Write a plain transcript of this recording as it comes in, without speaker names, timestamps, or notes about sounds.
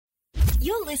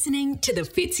You're listening to the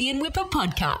Fitzy and Whipper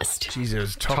podcast. Jeez, there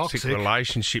was a toxic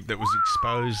relationship that was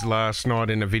exposed last night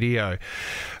in a video.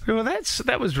 Well,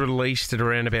 that was released at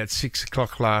around about 6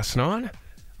 o'clock last night.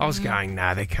 I was going,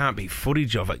 no, there can't be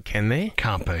footage of it, can there?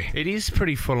 Can't be. It is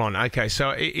pretty full on. Okay,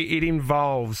 so it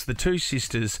involves the two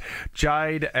sisters,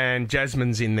 Jade and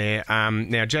Jasmine's in there.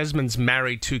 Now, Jasmine's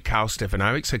married to Karl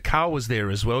Stefanovic, so Karl was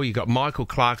there as well. You got Michael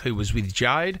Clark, who was with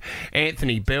Jade.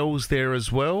 Anthony Bell's there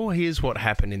as well. Here's what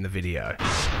happened in the video.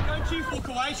 Don't you walk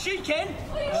away. She can.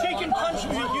 She can punch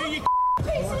me. You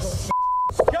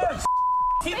Go.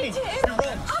 Hit me. You're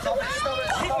wrong. Stop it.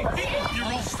 Hit me. You're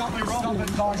wrong. Stop it.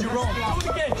 Wrong. You're wrong. Do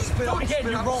it again. Do it again.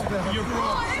 You're wrong. You're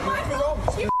wrong.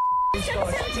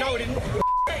 No, it didn't.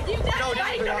 You don't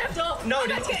have to. No,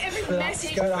 Let's get every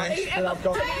message. Go, You want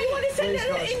to send it to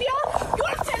India? You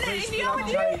want to send it to India with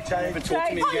you? Don't ever talk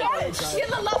to me again. You're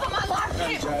the love of my life.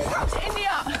 Come to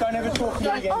India. Don't ever talk to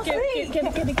me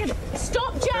again. Get it.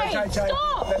 Stop, Jay.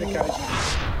 Stop.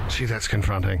 Gee, that's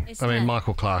confronting. I mean,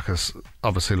 Michael Clark has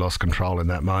obviously lost control in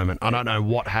that moment. I don't know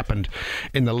what happened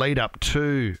in the lead up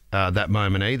to that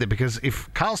moment either, because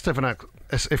if Karl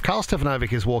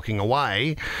Stefanovic is walking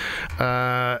away,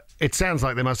 it sounds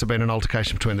like there must have been an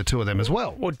altercation between the two of them as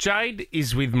well. Well, Jade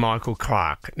is with Michael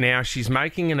Clark. Now, she's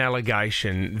making an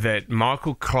allegation that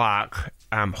Michael Clark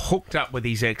hooked up with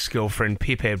his ex-girlfriend,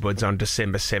 Pip Edwards, on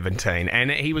December 17.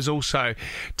 And he was also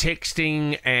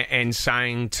texting and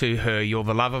saying to her, "You're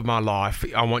the love of my life.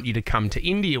 I want you to come to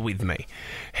India with me."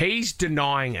 He's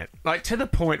denying it, like to the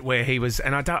point where he was,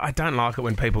 and I don't like it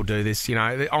when people do this, you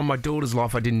know, on my daughter's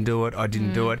life, I didn't do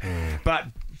it. But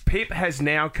Pip has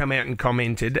now come out and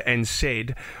commented and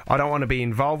said, "I don't want to be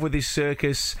involved with this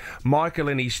circus. Michael,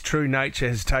 in his true nature,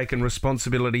 has taken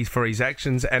responsibility for his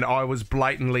actions, and I was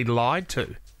blatantly lied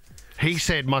to." He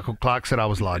said, Michael Clark said I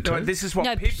was lied to. No, this is what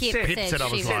No, Pip Pip said. Pip said I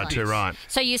was lied to, right.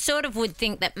 So you sort of would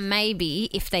think that maybe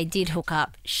if they did hook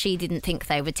up, she didn't think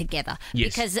they were together.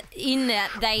 Yes. Because in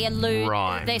that they allude,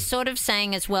 Right. they're sort of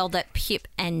saying as well that Pip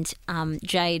and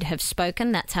Jade have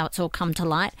spoken. That's how it's all come to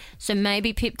light. So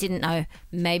maybe Pip didn't know.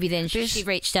 Maybe then she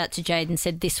reached out to Jade and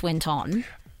said this went on.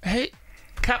 Hey,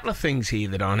 couple of things here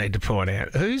that I need to point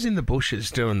out. Who's in the bushes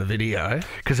doing the video?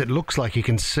 Because it looks like you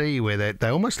can see where they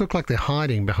almost look like they're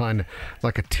hiding behind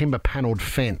like a timber-panelled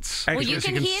fence. Well, you Because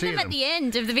can hear them at the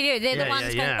end of the video. They're the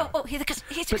ones going, oh, here they go.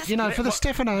 But, you know, for the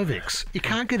Stefanovics, you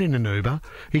can't get in an Uber.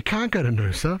 You can't go to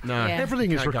Noosa. No. Yeah.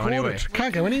 Everything is Can't go recorded. anywhere.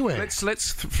 Can't go anywhere.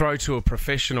 Let's throw to a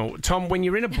professional. Tom, when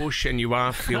you're in a bush and you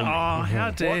are filming,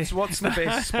 how dare. what's the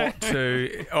best spot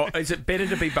to... Or is it better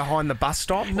to be behind the bus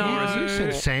stop? No. Or is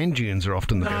it- Sand dunes are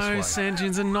often the best way. No, sand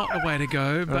dunes are not the way to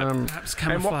go, but perhaps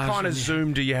camouflage. And what kind of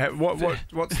zoom do you have? What's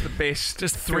the best?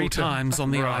 Just 3 filter? times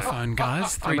on the Right. iPhone,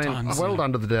 guys. Three times. well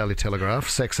done to the Daily Telegraph.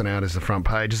 Sexing out is the front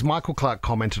page. Has Michael Clark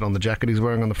commented on the jacket he's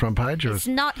wearing on the front page? Or It's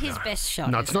not his best shot.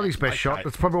 No, it's not his best shot.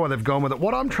 That's probably why they've gone with it.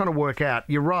 What I'm trying to work out,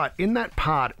 you're right, in that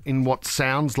part, in what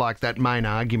sounds like that main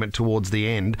argument towards the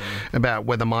end about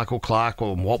whether Michael Clark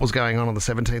or what was going on the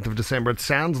 17th of December, it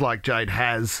sounds like Jade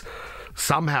has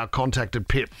somehow contacted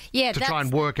Pip to try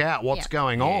and work out what's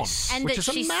going on, And which that is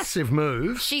a she's- massive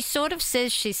move. She sort of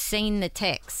says she's seen the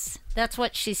text. That's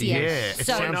what she's It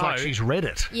sounds like she's read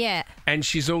it. Yeah. And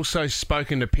she's also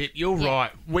spoken to Pip. You're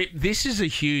right. This is a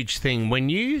huge thing. When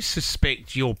you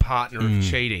suspect your partner of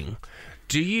cheating,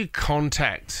 do you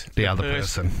contact The other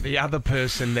person. The other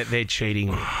person that they're cheating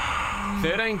with?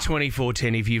 13 24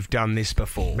 10 if you've done this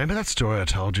before. Remember that story I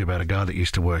told you about a guy that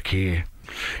used to work here?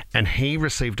 And he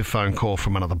received a phone call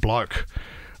from another bloke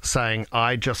saying,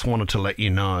 "I just wanted to let you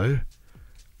know,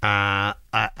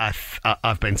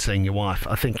 I've been seeing your wife.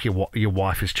 I think your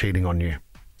wife is cheating on you."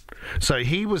 So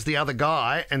he was the other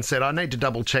guy and said, "I need to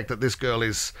double check that this girl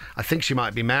is, I think she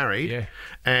might be married." Yeah.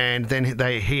 And then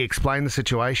he explained the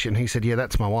situation. He said, "Yeah,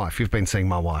 that's my wife. You've been seeing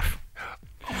my wife."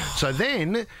 So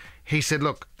then he said,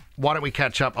 "Look, why don't we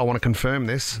catch up? I want to confirm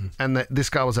this." And this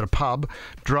guy was at a pub,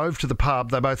 drove to the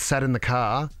pub. They both sat in the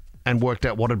car and worked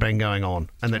out what had been going on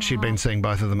and that she'd been seeing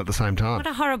both of them at the same time. What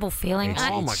a horrible feeling.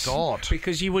 Oh, my God.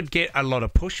 Because you would get a lot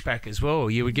of pushback as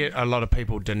well. You would get a lot of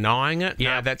people denying it.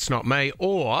 No, that's not me.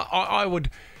 Or I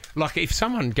would... Like, if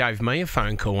someone gave me a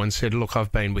phone call and said, "Look,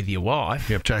 I've been with your wife."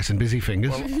 Yep, Jason Busy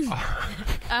Fingers.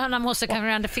 And I'm also coming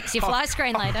around to fix your fly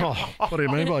screen later. What do you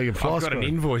mean by your fly I've got an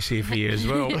screen? invoice here for you as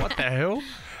well. What the hell?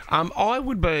 I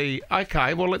would be,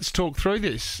 okay, well, let's talk through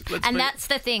this. That's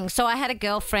the thing. So I had a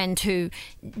girlfriend who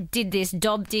did this,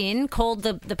 dobbed in, called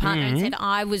the partner and said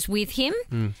I was with him.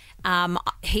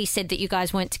 He said that you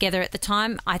guys weren't together at the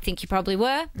time. I think you probably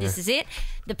were. This is it.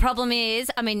 The problem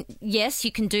is, I mean, yes,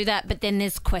 you can do that, but then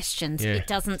there's questions. Yeah. It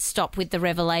doesn't stop with the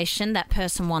revelation. That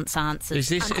person wants answers. Is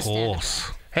this, of course.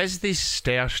 Has this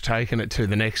stoush taken it to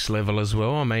the next level as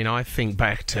well? I mean, I think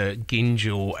back to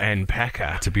Gingell and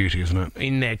Packer. It's a beauty, isn't it?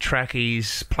 In their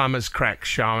trackies, Plumber's Crack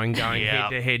showing, going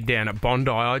head-to-head down at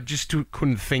Bondi. I just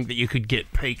couldn't think that you could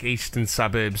get peak eastern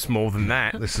suburbs more than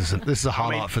that. This is a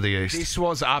highlight for the East. This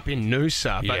was up in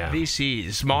Noosa, but this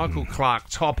is Michael Clarke,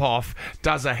 top off,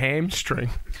 does a hamstring,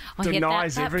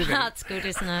 denies that everything. Part's good,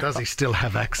 isn't it? Does he still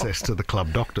have access to the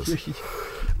club doctors?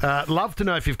 Love to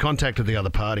know if you've contacted the other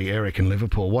party, Eric in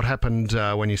Liverpool. What happened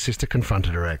when your sister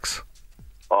confronted her ex?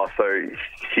 Oh, so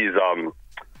he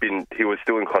was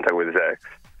still in contact with his ex,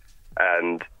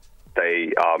 and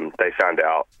they found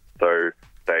out. So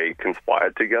they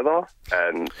conspired together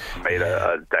and made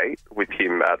a date with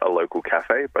him at a local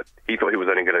cafe, but he thought he was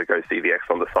only going to go see the ex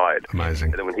on the side.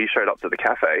 Amazing. And then when he showed up to the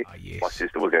cafe, my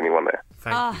sister was the only one there.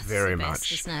 Thank you very it's the much.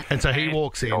 best, isn't it? And so he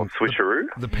walks in, Switcheroo.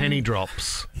 the penny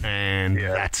drops, and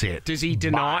that's it. Does he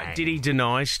deny? Bang. Did he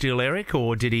deny still, Eric,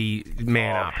 or did he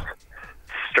man up?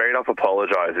 Straight up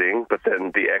apologising, but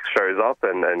then the ex shows up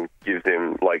and gives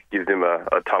him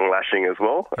a tongue lashing as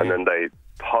well, and then they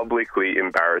publicly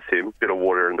embarrass him, bit of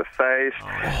water in the face,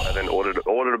 and then ordered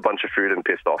a bunch of food and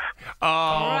pissed off. Oh,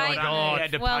 Right, my God. He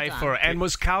had to well pay done. for it. And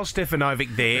was Karl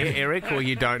Stefanovic there, Eric, or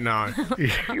you don't know?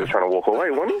 He was trying to walk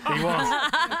away, wasn't he? He was.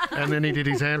 And then he did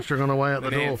his hamstring on the way out the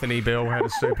And door. Anthony Bell had a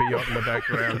super yacht in the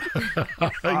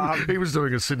background. He was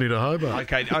doing a Sydney to Hobart.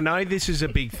 Okay, I know this is a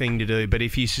big thing to do, but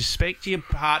if you suspect your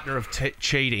partner of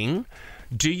cheating,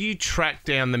 do you track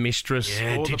down the mistress?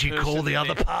 Yeah, or did the you call person the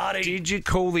other there? party? Did you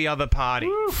call the other party?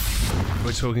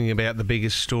 We're talking about the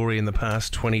biggest story in the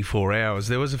past 24 hours.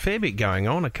 There was a fair bit going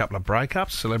on, a couple of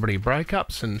breakups, celebrity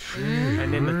breakups, and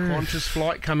then the Qantas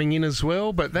flight coming in as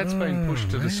well. But that's been pushed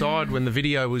to the side when the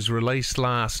video was released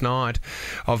last night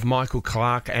of Michael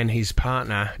Clarke and his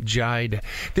partner, Jade.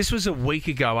 This was a week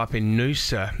ago up in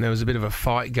Noosa. There was a bit of a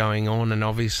fight going on, and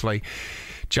obviously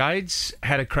Jade's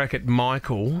had a crack at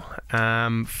Michael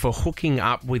for hooking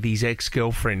up with his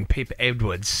ex-girlfriend, Pip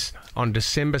Edwards, on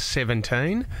December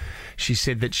 17. She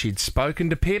said that she'd spoken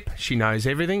to Pip. She knows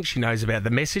everything. She knows about the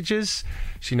messages.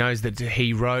 She knows that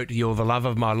he wrote, "You're the love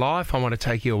of my life. I want to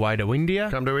take you away to India."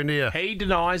 Come to India. He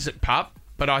denies it, pup,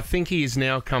 but I think he has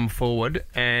now come forward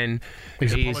and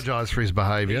He's apologised for his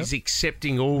behaviour. He's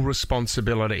accepting all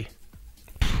responsibility.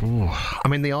 I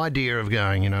mean, the idea of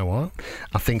going, you know what?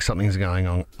 I think something's going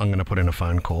on. I'm going to put in a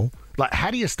phone call. Like, how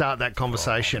do you start that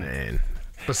conversation? Man.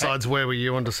 Besides, where were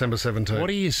you on December 17th? What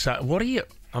do you say?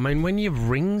 I mean, when you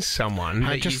ring someone...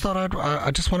 I just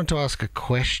wanted to ask a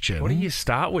question. What do you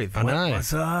start with? I know.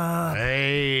 What's up?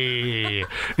 Hey,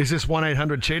 is this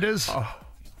 1-800-CHEATERS?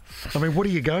 I mean, what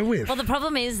do you go with? Well, the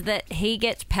problem is that he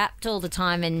gets papped all the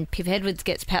time and Pip Edwards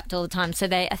gets papped all the time. So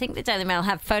I think the Daily Mail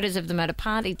have photos of them at a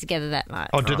party together that night.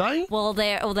 Oh, do they? Well,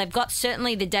 they've got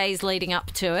certainly the days leading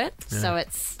up to it. Yeah. So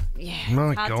it's,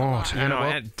 My hard to God.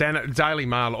 lie. Daily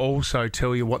Mail also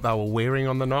tell you what they were wearing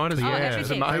on the night as well.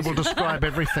 everything. They will describe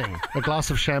everything. A glass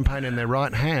of champagne in their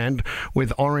right hand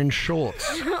with orange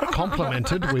shorts,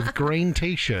 complemented with green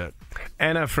T-shirt.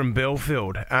 Anna from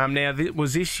Belfield. Now,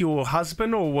 was this your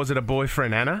husband or was it a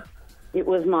boyfriend, Anna? It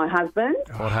was my husband.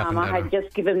 What happened, I Anna? had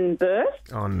just given birth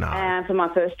Oh, no. for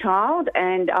my first child,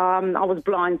 and I was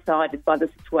blindsided by the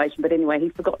situation. But anyway,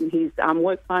 he'd forgotten his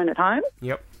work phone at home,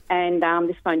 Yep. and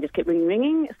this phone just kept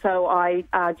ringing. So I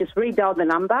just redialed the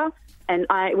number, and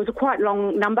it was a quite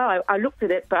long number. I looked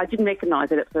at it, but I didn't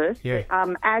recognise it at first. Yeah.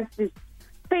 As this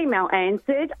female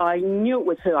answered, I knew it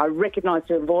was her. I recognised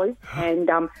her voice, and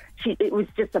it was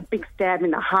just a big stab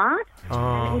in the heart.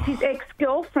 And it was his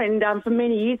ex-girlfriend for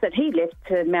many years that he left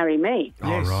to marry me.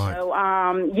 Oh, right.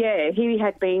 So, he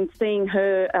had been seeing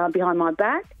her behind my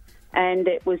back, and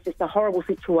it was just a horrible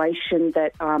situation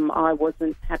that I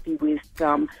wasn't happy with.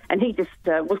 And he just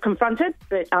was confronted,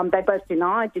 but they both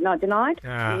denied. In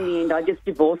the end, I just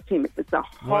divorced him. It was a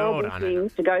horrible done, thing Anna.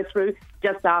 to go through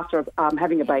just after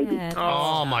having a baby. Yeah.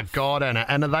 Oh, my God, Anna.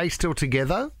 And are they still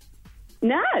together?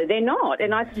 No, they're not.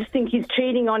 And I just think he's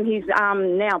cheating on his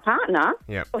now partner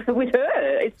with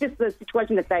her. It's just the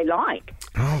situation that they like.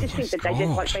 I just think that they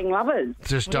just like being lovers.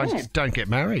 Just don't get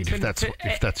married if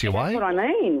that's your way. That's what I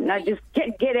mean. No, just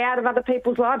get out of other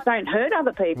people's lives. Don't hurt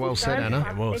other people. Well said, Don't Anna.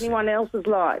 touch anyone else's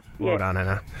life. Well done,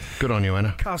 Anna. Good on you,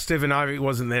 Anna. Carl Stevanovic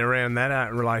wasn't there around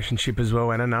that relationship as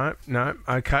well, Anna. No.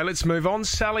 Okay, let's move on.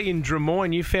 Sally in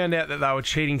Drummoyne, you found out that they were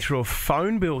cheating through a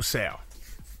phone bill, Sal.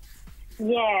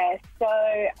 Yeah, so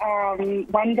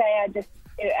one day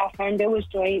our phone bill was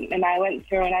joint and I went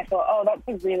through and I thought, oh, that's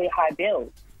a really high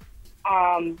bill.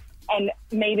 And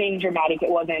me being dramatic, it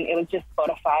wasn't. It was just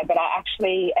Spotify. But I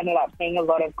actually ended up seeing a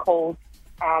lot of calls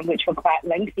which were quite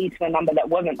lengthy to a number that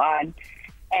wasn't mine.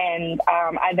 And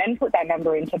I then put that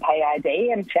number into Pay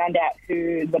ID and found out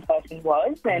who the person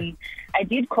was. And I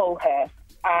did call her.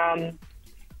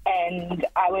 And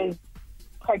I was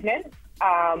pregnant.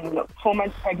 4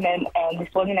 months pregnant, and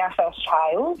this wasn't our first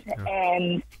child.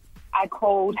 And I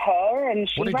called her, and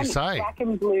she went black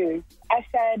and blue. I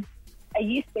said, "Are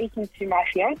you speaking to my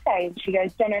fiance?" And she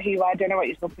goes, "Don't know who you are. Don't know what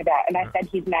you're talking about." And I said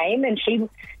his name, and she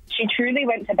truly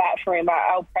went to bat for him.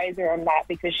 I'll praise her on that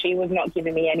because she was not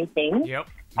giving me anything.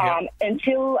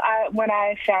 Until when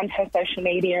I found her social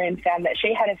media and found that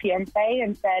she had a fiance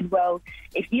and said, well,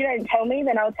 if you don't tell me,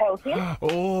 then I'll tell him.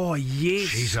 Oh, yes.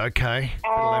 She's okay.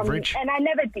 Leverage. And I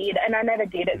never did.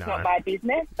 It's not my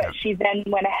business. But she then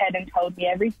went ahead and told me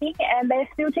everything, and they're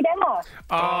still together.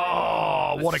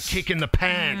 Oh, what a kick in the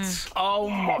pants. Oh,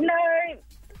 my. No,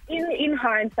 in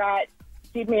hindsight,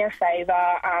 did me a favour,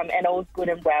 and all's good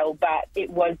and well, but it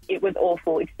was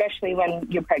awful, especially when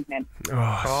you're pregnant.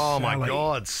 Oh my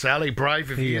God, Sally,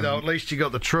 brave of you, though. At least you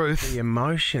got the truth. The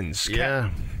emotions.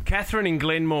 Yeah. Catherine in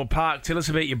Glenmore Park, tell us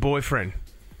about your boyfriend.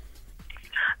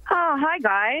 Oh, hi,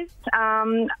 guys.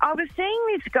 I was seeing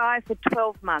this guy for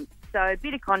 12 months, so a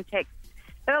bit of context.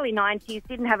 Early 90s,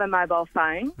 didn't have a mobile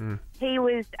phone. He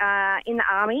was in the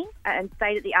Army and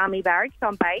stayed at the Army barracks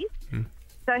on base.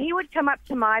 So he would come up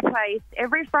to my place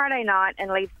every Friday night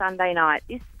and leave Sunday night.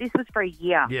 This was for a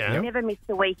year. Yeah. He never missed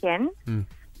a weekend.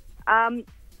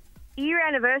 Year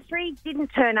anniversary, didn't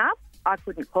turn up. I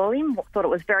couldn't call him. Thought it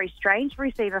was very strange to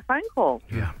receive a phone call.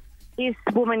 Yeah. This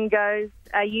woman goes,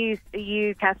 Are you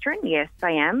Catherine? Yes,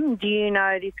 I am. Do you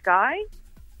know this guy?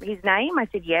 His name? I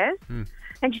said, yes.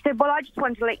 And she said, well, I just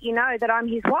wanted to let you know that I'm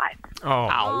his wife.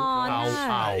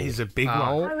 Oh, he's a big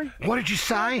one. What did you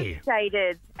say?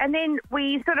 Devastated. And then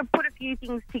we sort of put a few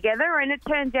things together, and it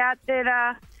turns out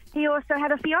that he also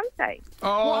had a fiancée.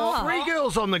 Oh, 3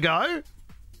 girls on the go.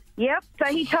 Yep.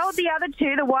 So he told the other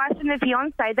two, the wife and the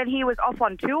fiancée, that he was off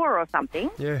on tour or something.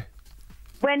 Yeah.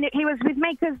 When he was with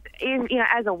me, because,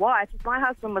 as a wife, if my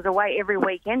husband was away every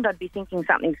weekend, I'd be thinking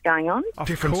something's going on.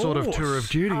 Different sort of tour of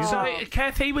duty. So,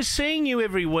 Kath, he was seeing you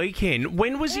every weekend.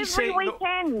 When was he seeing?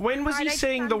 Weekend. When was he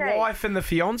seeing the wife and the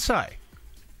fiancé?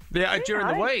 During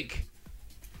the week.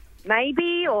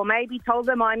 Maybe told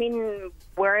them I'm in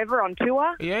wherever on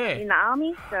tour. Yeah. In the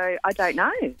Army, so I don't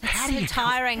know. How do you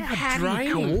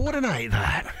coordinate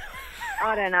that?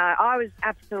 I don't know. I was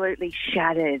absolutely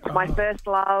shattered. My first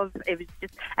love. It was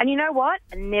just, and you know what?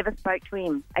 I never spoke to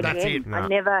him again. That's it. I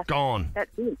never. Gone. That's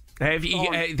it. Have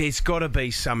you? There's got to be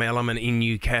some element in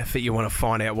you, Kath, that you want to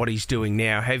find out what he's doing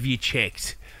now. Have you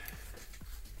checked?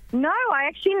 No, I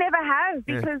actually never have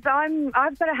because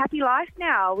I've got a happy life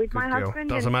now with my husband.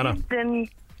 Doesn't and matter. kids and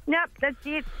nope, that's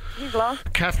it. He's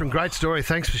lost. Catherine, great story.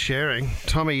 Thanks for sharing.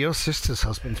 Tommy, your sister's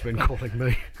husband's been calling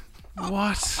me.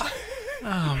 What?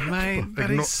 Oh, mate,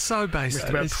 that is so basic.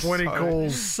 About 20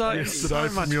 calls yesterday so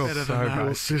much from your better than your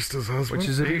that. sister's husband. Which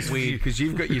is a bit weird because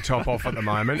you've got your top off at the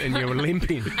moment and you're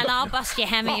limping. And I'll bust your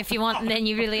hammy if you want, and then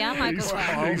you really are Michael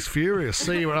Clark. He's furious.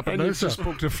 See, you were up at And you've Noosa. just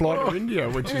booked a flight to India,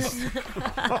 which is...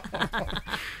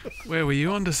 Where were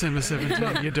you on December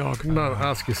 17th, your dog? No,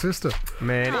 ask your sister.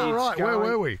 Man, All right, where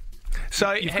were we?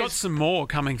 So You've got some more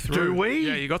coming through. Do we?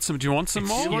 Yeah, you got some. Do you want some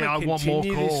more? Yeah, I want more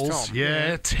continue this, calls. Tom?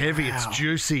 Yeah, it's heavy. It's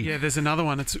juicy. Yeah, there's another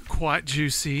one. It's quite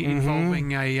juicy,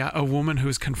 involving a woman who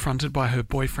is confronted by her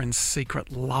boyfriend's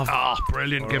secret lover. Oh,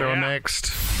 brilliant. Get her on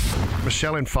next.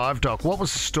 Michelle in 5 Dock. What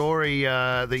was the story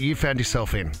that you found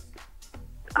yourself in?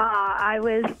 I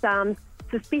was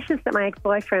suspicious that my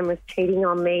ex-boyfriend was cheating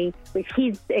on me with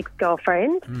his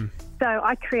ex-girlfriend. So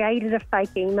I created a fake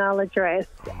email address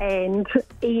and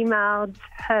emailed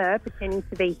her pretending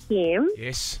to be him.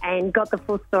 Yes. And got the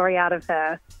full story out of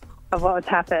her of what had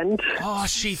happened. Oh,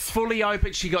 she fully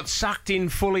opened. She got sucked in,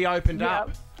 fully opened up.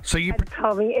 So you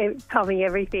told me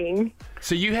everything.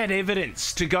 So you had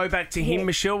evidence to go back to him, Yeah.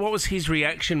 Michelle. What was his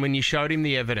reaction when you showed him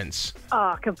the evidence?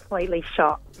 Oh, completely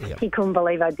shocked. Yep. He couldn't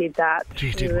believe I did that.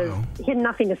 Gee, did well. He had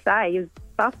nothing to say. He was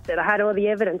busted. I had all the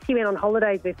evidence. He went on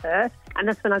holidays with her, and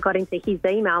that's when I got into his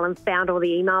email and found all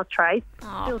the email trace,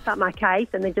 built up my case,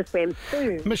 and then just went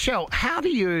boom. Michelle, how do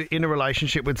you, in a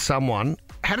relationship with someone,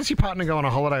 how does your partner go on a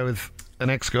holiday with an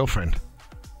ex-girlfriend?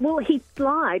 Well, he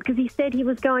lied because he said he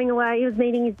was going away. He was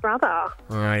meeting his brother.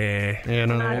 Oh, yeah. Yeah,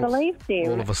 no, I believed him.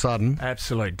 all of a sudden.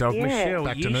 Absolute dog. Yeah. Michelle,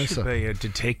 Back to you should Noosa. be a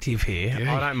detective here.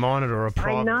 Yeah. I don't mind it or a I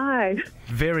private. know.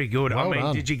 Very good. Well I mean,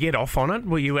 done. did you get off on it?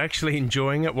 Were you actually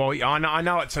enjoying it? Well, I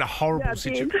know it's a horrible I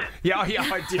situation. did. Yeah,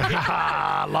 I did.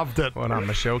 Ah, loved it. Well done,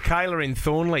 Michelle. Kayla in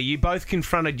Thornley, you both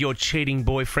confronted your cheating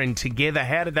boyfriend together.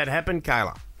 How did that happen,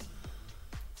 Kayla?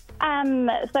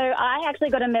 So I actually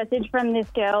got a message from this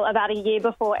girl about a year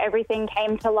before everything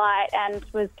came to light and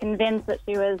was convinced that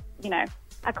she was,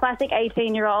 a classic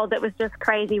 18-year-old that was just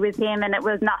crazy with him and it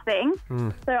was nothing.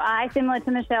 So I, similar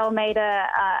to Michelle, made a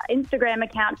Instagram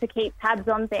account to keep tabs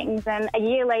on things, and a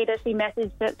year later she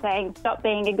messaged it saying, "Stop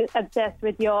being obsessed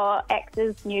with your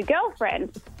ex's new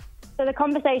girlfriend." So the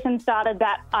conversation started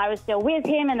that I was still with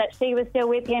him and that she was still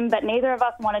with him, but neither of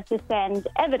us wanted to send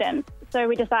evidence. So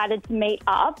we decided to meet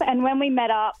up, and when we met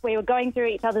up, we were going through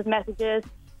each other's messages.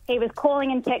 He was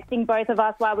calling and texting both of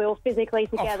us while we were physically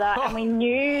together, and we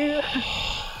knew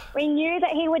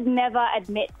that he would never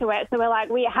admit to it. So we're like,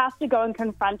 we have to go and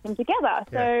confront him together.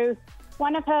 Yeah. So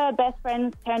one of her best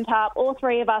friends turned up. All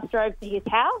three of us drove to his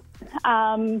house.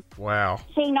 Wow.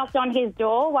 She knocked on his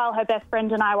door while her best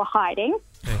friend and I were hiding.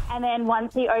 And then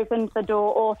once he opened the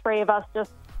door, all three of us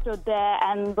just stood there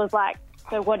and was like,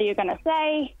 "So what are you going to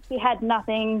say?" He had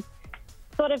nothing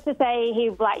sort of to say. He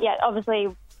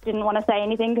obviously didn't want to say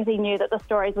anything because he knew that the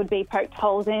stories would be poked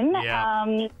holes in. Yeah.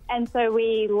 And so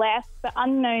we left, but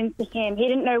unknown to him, he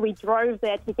didn't know we drove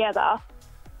there together.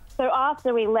 So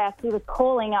after we left, he was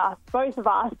calling us, both of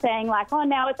us, saying like, "Oh,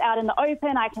 now it's out in the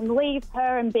open. I can leave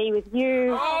her and be with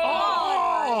you."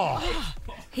 Oh!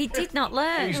 He did not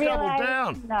learn. He's doubled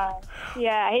down. No.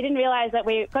 Yeah, he didn't realise that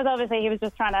because obviously he was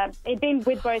just he'd been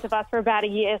with both of us for about a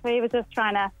year, so he was just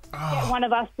trying to get one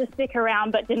of us to stick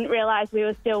around, but didn't realise we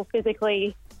were still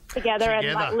physically together and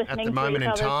Together at listening the moment to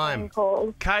in each other's time. phone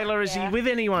calls. Kayla, is he with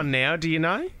anyone now? Do you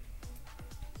know?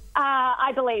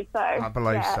 I believe so. I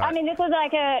believe so. I mean, this was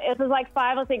like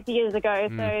 5 or 6 years ago.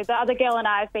 So the other girl and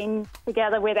I have been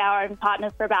together with our own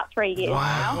partners for about 3 years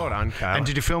now. Well done, Kayla. And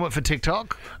did you film it for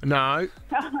TikTok? No.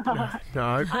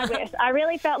 No. I wish. I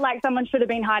really felt like someone should have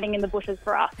been hiding in the bushes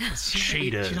for us.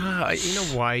 Cheated. Do you know,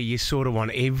 in a way, you sort of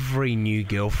want every new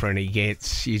girlfriend he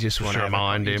gets. You just want to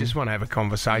remind him. You just want to have a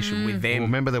conversation with them. Well,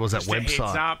 remember there was that Just a heads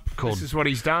website up, called this is what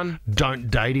he's done.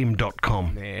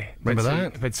 Don'tDateHim.com. Yeah. Remember but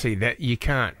that? But see, that you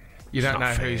can't. You don't know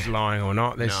not fair. who's lying or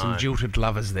not. There's some No. jilted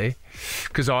lovers there.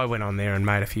 Because I went on there and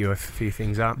made a few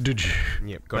things up. Did you?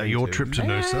 Yep. Now, your trip to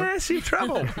Noosa? Massive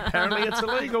trouble. Apparently it's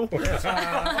illegal.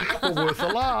 Well, worth a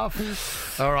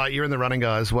laugh. All right, you're in the running,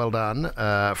 guys. Well done.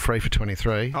 Free for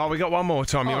 23. Oh, we got one more,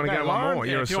 Tom. You want to go one Lauren? more?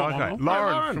 Yeah, You're a if you want psycho. one more.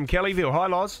 Lauren, Lauren. from Kellyville. Hi,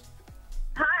 Loz.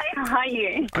 Hi, how are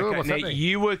you? Good, Okay, what's now, happening?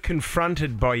 you were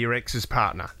confronted by your ex's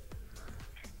partner.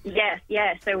 Yes.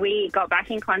 So we got back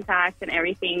in contact and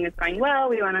everything was going well.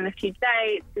 We went on a few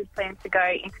dates. We planned to go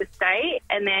interstate.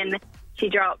 And then she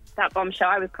dropped that bombshell.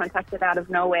 I was contacted out of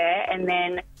nowhere. And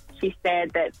then she said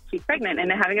that she's pregnant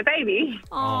and they're having a baby.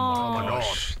 Oh my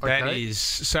gosh. That Okay. is...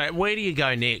 So where do you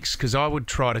go next? Because I would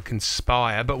try to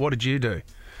conspire, but what did you do?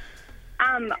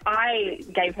 I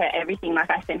gave her everything. Like,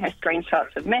 I sent her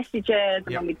screenshots of messages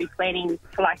and then we'd be planning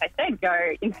to, like I said, go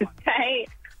interstate.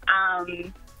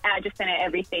 I just sent her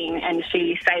everything and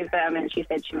she saved them and she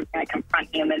said she was going to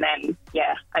confront him. And then,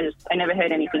 I never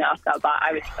heard anything after, but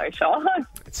I was so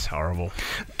shocked. It's horrible.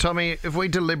 Tommy, if we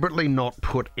deliberately not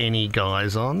put any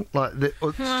guys on,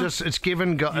 it's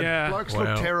given blokes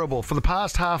look terrible. For the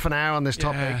past half an hour on this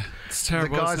topic, it's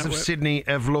terrible, the guys isn't of it? Sydney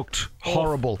have looked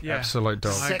horrible. Yeah. Absolute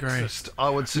dog. I agree. Sexist, I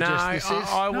would suggest No, this is.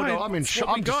 I would- I'm in it's shock.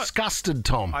 what we I'm got. disgusted,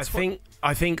 Tom.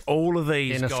 I think all of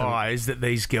these Innocent. guys that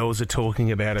these girls are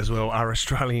talking about as well are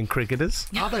Australian cricketers.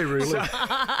 Are they really?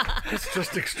 It's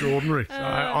just extraordinary. So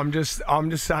I'm just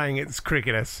saying it's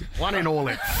cricketers. One in all.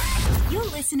 You're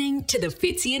listening to the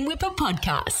Fitzy and Whipper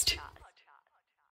podcast.